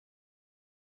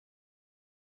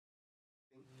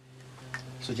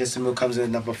So Jessamil comes in at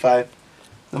number 5.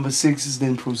 Number 6 is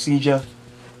then Procedure.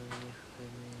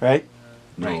 Right?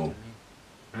 No.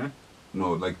 Huh?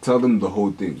 No, like tell them the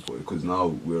whole thing, because now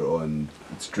we're on,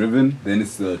 it's Driven, then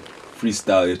it's the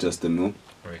freestyle, it's just a mill.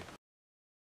 Right.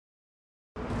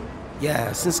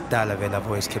 Yeah, since Dalavan, I've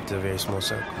always kept it a very small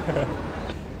circle.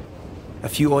 A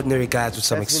few ordinary guys with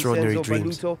some extraordinary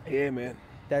dreams. Yeah, man.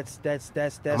 That's.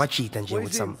 I'm a cheat engine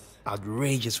with some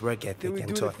outrageous work ethic and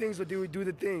do the talk. things or do we do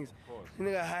the things?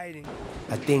 Nigga hiding.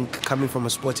 I think coming from a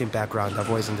sporting background, I've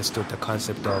always understood the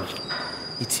concept of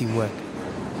teamwork.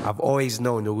 I've always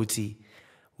known, Uruti,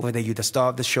 whether you're the star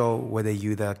of the show, whether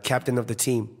you're the captain of the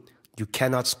team, you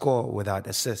cannot score without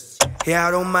assists. Yeah,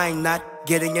 I don't mind not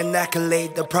getting an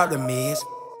accolade. The problem is,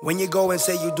 when you go and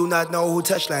say you do not know who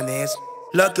Touchline is.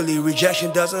 Luckily,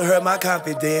 rejection doesn't hurt my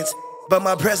confidence. But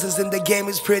my presence in the game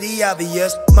is pretty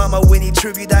obvious. Mama Winnie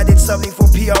tribute, I did something for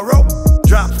PRO.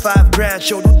 Drop 5 grand,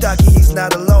 show Dudaki he's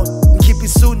not alone. Keep it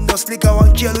soon, no slick, I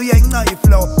won't kill you, know you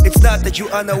flow. It's not that you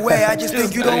unaware, I just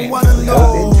think you don't wanna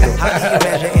know. How do you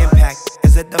measure impact?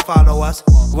 Is it the followers?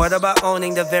 What about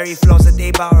owning the very flows that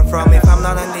they borrow from? If I'm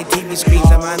not on their TV screens,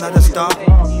 am I not a star?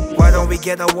 Why don't we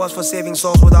get awards for saving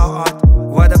souls with our art?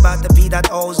 What about the beat that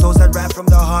owes those that rap from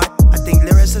the heart? I think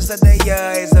lyricists of the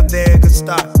year is a very good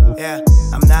start. Yeah,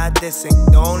 I'm not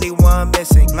dissing, the only one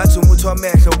missing.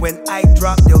 So when I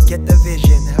drop, they'll get the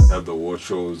vision. We have the award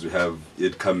shows, we have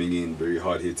it coming in, very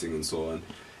hard hitting and so on.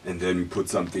 And then we put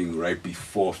something right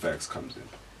before Facts comes in.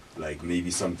 Like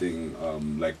maybe something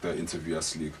like the interview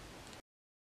Sleek.